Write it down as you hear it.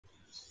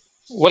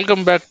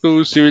Welcome back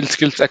to Civil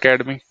Skills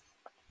Academy.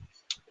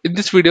 In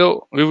this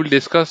video, we will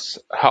discuss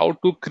how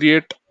to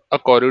create a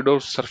corridor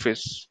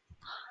surface.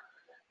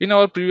 In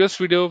our previous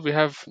video, we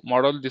have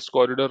modeled this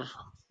corridor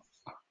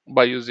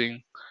by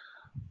using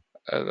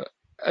uh,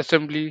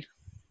 assembly,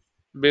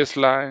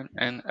 baseline,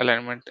 and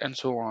alignment, and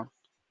so on.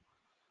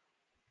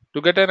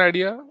 To get an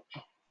idea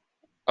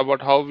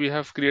about how we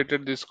have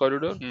created this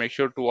corridor, make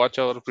sure to watch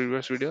our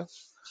previous video.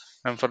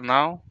 And for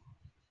now,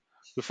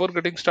 before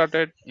getting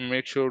started,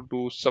 make sure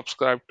to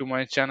subscribe to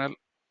my channel.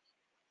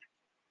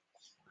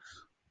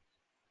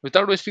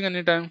 Without wasting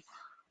any time,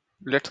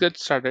 let's get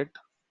started.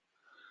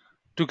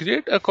 To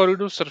create a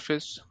corridor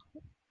surface,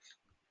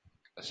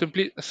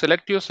 simply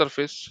select your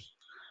surface,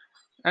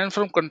 and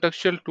from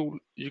contextual tool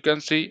you can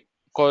see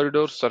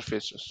corridor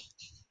surfaces.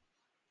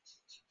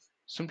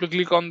 Simply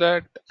click on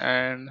that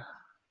and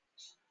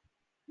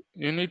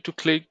you need to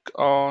click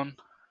on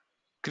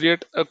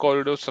create a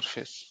corridor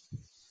surface.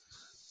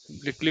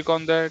 Simply click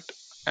on that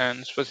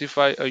and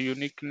specify a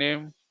unique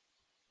name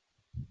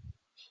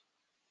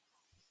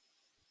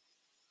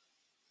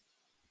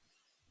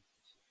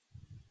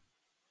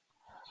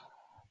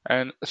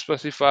and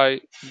specify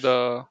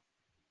the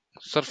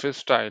surface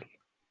style.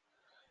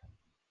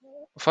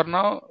 For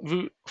now,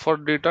 for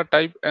data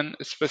type and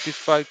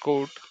specify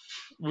code,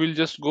 we'll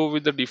just go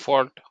with the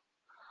default.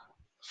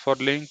 For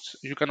links,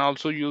 you can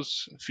also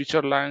use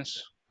feature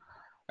lines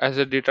as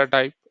a data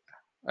type,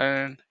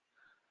 and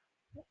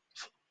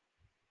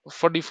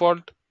for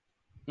default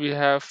we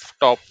have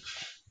top.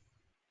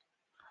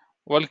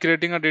 While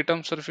creating a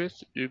datum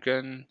surface, you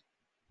can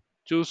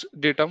choose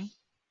datum.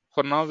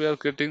 For now, we are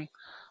creating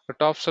a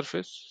top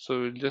surface,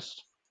 so we'll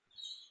just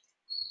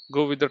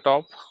go with the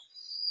top.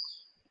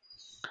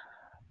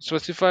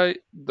 Specify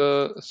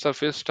the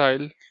surface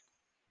style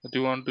that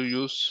you want to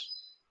use.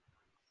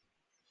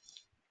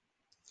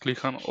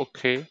 Click on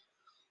OK.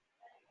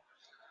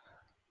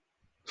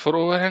 For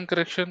overhang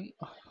correction,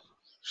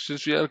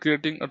 since we are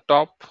creating a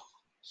top,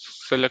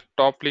 select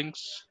top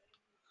links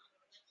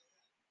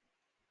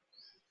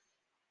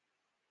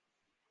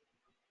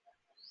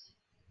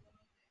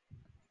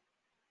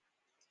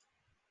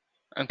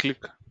and click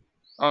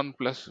on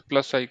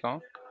plus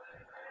icon.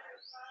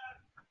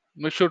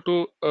 Make sure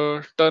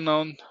to turn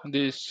on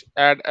this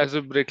add as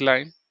a break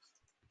line.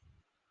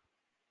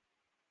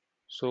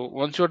 So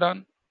once you're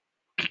done,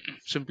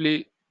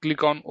 simply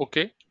click on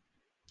OK.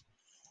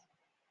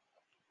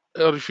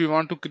 Or if you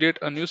want to create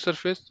a new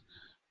surface,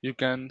 you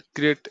can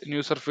create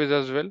new surface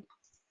as well.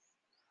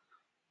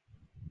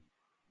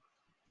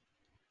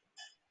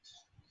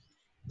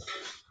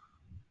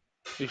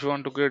 If you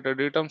want to create a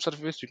datum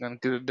surface, you can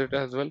create that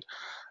as well.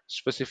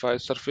 Specify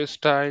surface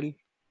style.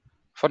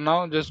 For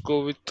now, just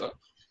go with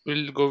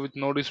we'll go with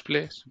no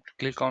display. Simply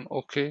click on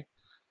OK.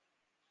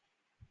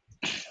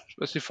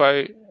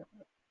 Specify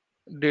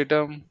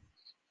datum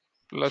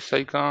plus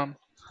icon,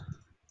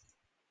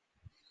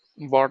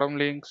 bottom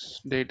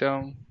links,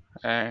 datum,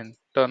 and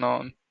turn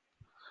on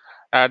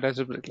add as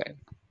a break line.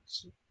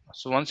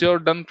 So once you're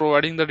done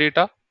providing the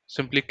data,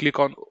 simply click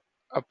on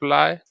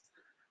apply,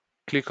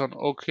 click on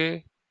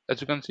OK.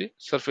 As you can see,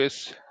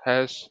 surface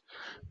has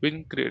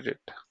been created.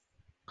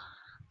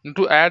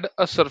 To add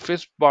a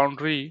surface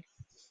boundary,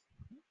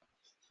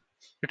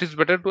 it is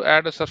better to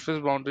add a surface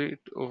boundary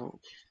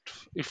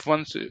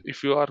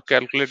if you are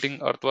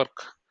calculating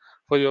earthwork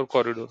for your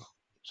corridor.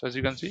 So as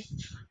you can see,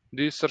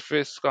 these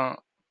surface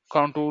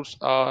contours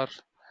are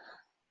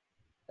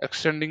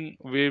extending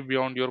way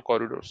beyond your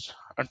corridors.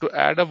 And to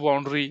add a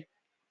boundary,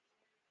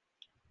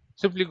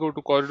 simply go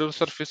to corridor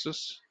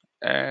surfaces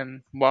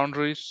and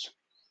boundaries,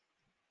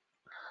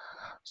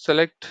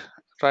 select,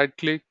 right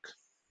click.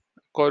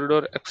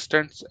 Corridor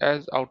extends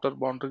as outer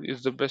boundary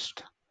is the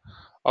best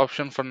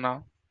option for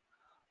now.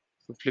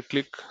 Simply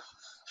click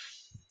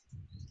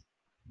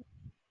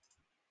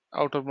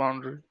outer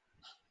boundary,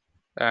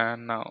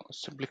 and now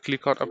simply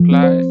click on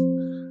apply,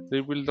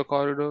 rebuild the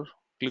corridor,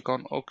 click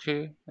on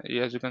OK.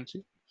 As you can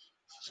see,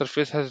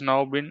 surface has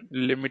now been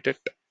limited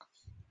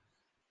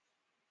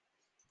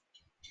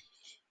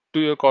to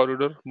your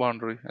corridor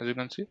boundary, as you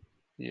can see.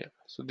 Yeah,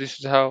 so this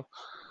is how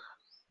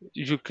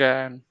you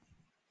can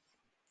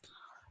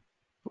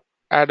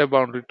add a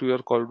boundary to your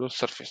corridor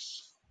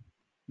surface.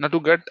 Now to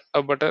get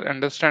a better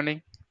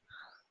understanding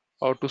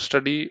or to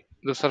study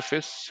the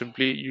surface,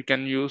 simply you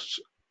can use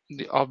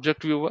the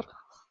object viewer.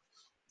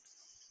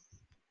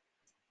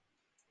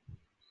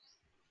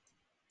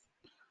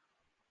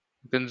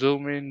 You can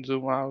zoom in,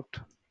 zoom out,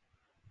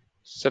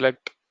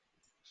 select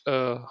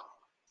a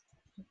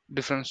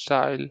different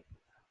style.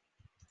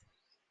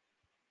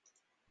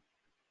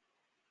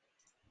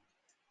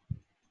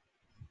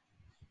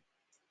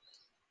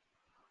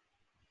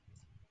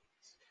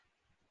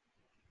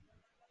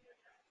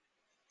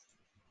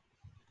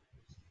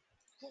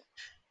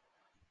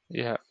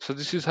 Yeah, so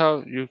this is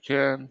how you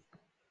can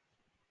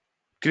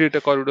create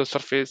a corridor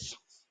surface.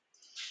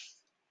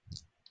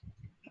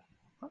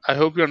 I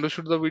hope you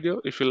understood the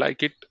video. If you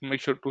like it,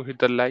 make sure to hit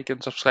the like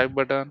and subscribe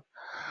button.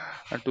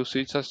 And to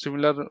see such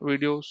similar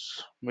videos,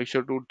 make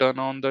sure to turn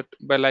on that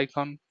bell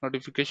icon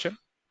notification.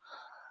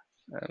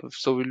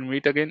 So we'll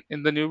meet again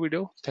in the new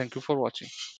video. Thank you for watching.